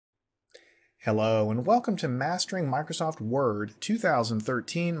Hello and welcome to Mastering Microsoft Word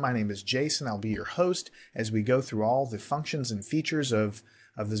 2013. My name is Jason. I'll be your host as we go through all the functions and features of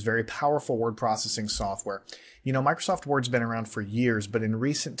this very powerful word processing software. You know, Microsoft Word's been around for years, but in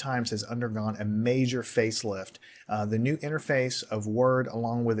recent times has undergone a major facelift. The new interface of Word,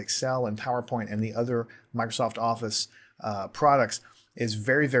 along with Excel and PowerPoint and the other Microsoft Office products, is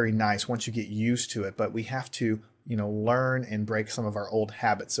very, very nice once you get used to it, but we have to learn and break some of our old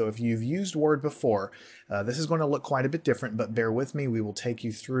habits. So if you've used Word before, this is going to look quite a bit different, but bear with me. We will take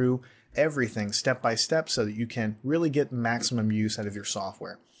you through everything step by step so that you can really get maximum use out of your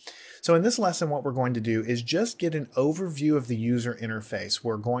software. So in this lesson, what we're going to do is just get an overview of the user interface.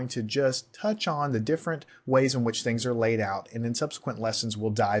 We're going to just touch on the different ways in which things are laid out, and in subsequent lessons,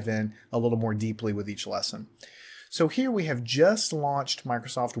 we'll dive in a little more deeply with each lesson. So here we have just launched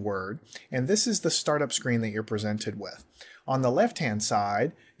Microsoft Word, and this is the startup screen that you're presented with. On the left-hand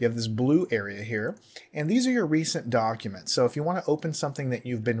side, you have this blue area here, and these are your recent documents. So if you want to open something that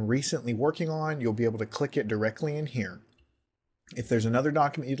you've been recently working on, you'll be able to click it directly in here. If there's another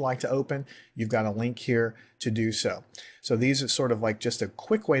document you'd like to open, you've got a link here to do so. So these are sort of like just a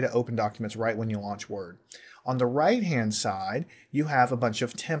quick way to open documents right when you launch Word. On the right-hand side, you have a bunch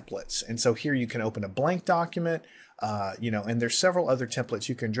of templates. And so here you can open a blank document, and there's several other templates.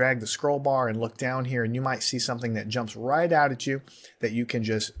 You can drag the scroll bar and look down here, and you might see something that jumps right out at you that you can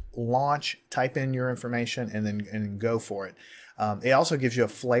just launch, type in your information, and then go for it. It also gives you a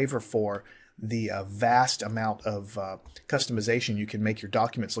flavor for the vast amount of customization. You can make your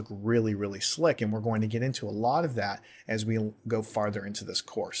documents look really, really slick, and we're going to get into a lot of that as we go farther into this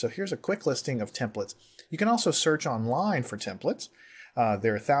course. So here's a quick listing of templates. You can also search online for templates.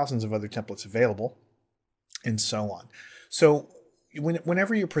 There are thousands of other templates available, and so on. So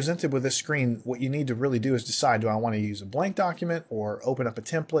whenever you're presented with this screen, what you need to really do is decide, do I want to use a blank document or open up a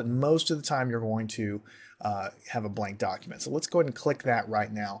template? Most of the time you're going to have a blank document. So let's go ahead and click that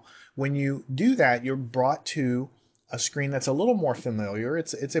right now. When you do that, you're brought to a screen that's a little more familiar.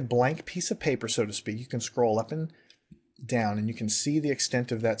 It's a blank piece of paper, so to speak. You can scroll up and down and you can see the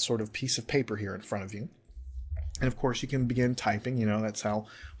extent of that sort of piece of paper here in front of you. And of course, you can begin typing. That's how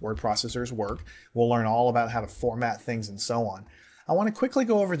word processors work. We'll learn all about how to format things and so on. I want to quickly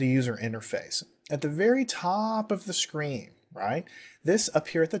go over the user interface. At the very top of the screen, right, this up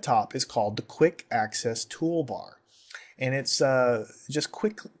here at the top is called the Quick Access Toolbar. And it's just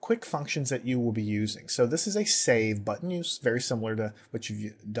quick functions that you will be using. So this is a save button, very similar to what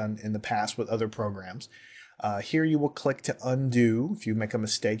you've done in the past with other programs. Here you will click to undo. If you make a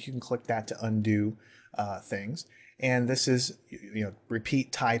mistake, you can click that to undo things. And this is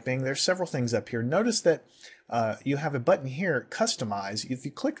repeat typing. There's several things up here. Notice that you have a button here, Customize. If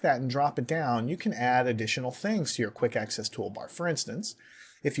you click that and drop it down, you can add additional things to your Quick Access Toolbar. For instance,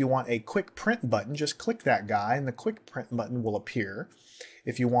 if you want a Quick Print button, just click that guy and the Quick Print button will appear.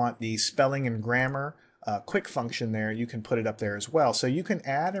 If you want the spelling and grammar quick function there, you can put it up there as well. So you can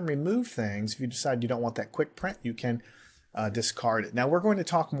add and remove things. If you decide you don't want that Quick Print, you can discard it. Now we're going to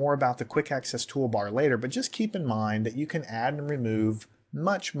talk more about the Quick Access Toolbar later, but just keep in mind that you can add and remove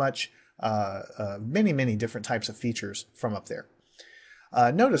many different types of features from up there.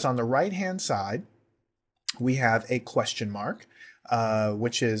 Notice on the right hand side we have a question mark,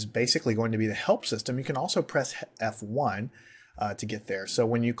 which is basically going to be the help system. You can also press F1 to get there. So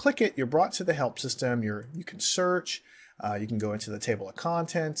when you click it, you're brought to the help system. You can search. You can go into the table of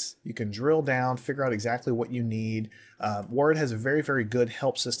contents. You can drill down, figure out exactly what you need. Word has a very, very good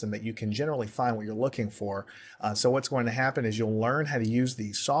help system that you can generally find what you're looking for. So what's going to happen is you'll learn how to use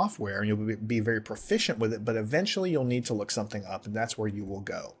the software and you'll be very proficient with it, but eventually you'll need to look something up, and that's where you will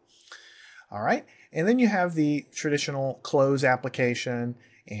go. All right, and then you have the traditional close application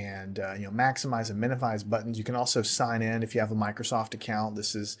and maximize and minimize buttons. You can also sign in if you have a Microsoft account.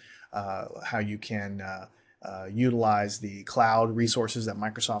 This is how you can utilize the cloud resources that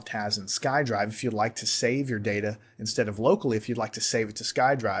Microsoft has in SkyDrive. If you'd like to save your data instead of locally, if you'd like to save it to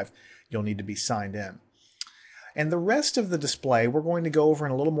SkyDrive, you'll need to be signed in. And the rest of the display we're going to go over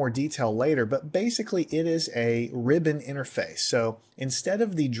in a little more detail later, but basically it is a ribbon interface. So instead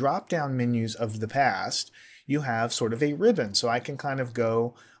of the drop-down menus of the past, you have sort of a ribbon. So I can kind of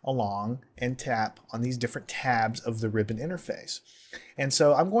go along and tap on these different tabs of the ribbon interface. And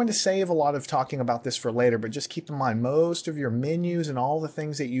so I'm going to save a lot of talking about this for later, but just keep in mind most of your menus and all the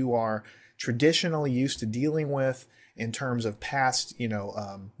things that you are traditionally used to dealing with in terms of past,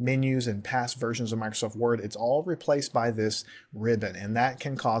 menus and past versions of Microsoft Word, it's all replaced by this ribbon. And that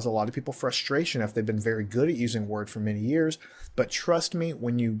can cause a lot of people frustration if they've been very good at using Word for many years. But trust me,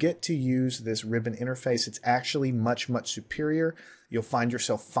 when you get to use this ribbon interface, it's actually much, much superior. You'll find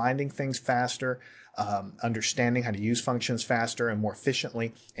yourself finding things faster, understanding how to use functions faster and more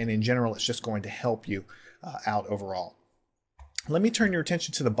efficiently. And in general, it's just going to help you out overall. Let me turn your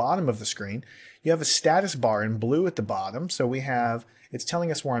attention to the bottom of the screen. You have a status bar in blue at the bottom. So it's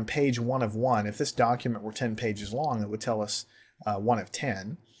telling us we're on page 1 of 1. If this document were 10 pages long, it would tell us 1 of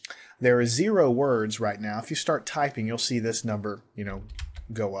 10. There are 0 words right now. If you start typing, you'll see this number,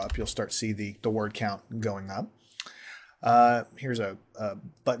 go up. You'll start to see the word count going up. Here's a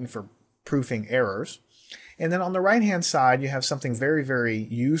button for proofing errors. And then on the right-hand side, you have something very, very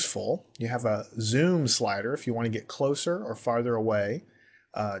useful. You have a zoom slider. If you want to get closer or farther away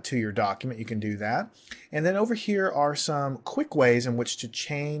to your document, you can do that. And then over here are some quick ways in which to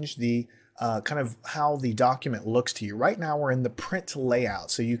change the kind of how the document looks to you. Right now, we're in the print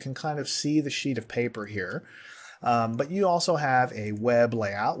layout, so you can kind of see the sheet of paper here. But you also have a web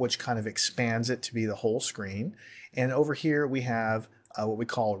layout, which kind of expands it to be the whole screen. And over here, we have what we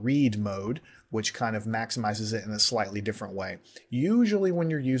call read mode, which kind of maximizes it in a slightly different way. Usually when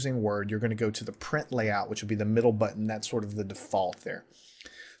you're using Word, you're going to go to the print layout, which will be the middle button. That's sort of the default there.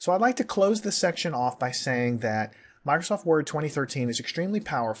 So I'd like to close this section off by saying that Microsoft Word 2013 is extremely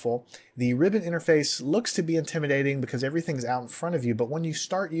powerful. The ribbon interface looks to be intimidating because everything's out in front of you, but when you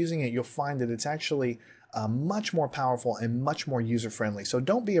start using it, you'll find that it's actually much more powerful and much more user-friendly. So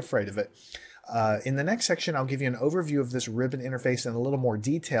don't be afraid of it. In the next section, I'll give you an overview of this ribbon interface in a little more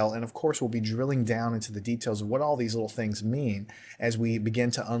detail, and of course we'll be drilling down into the details of what all these little things mean as we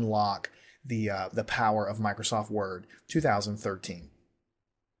begin to unlock the power of Microsoft Word 2013.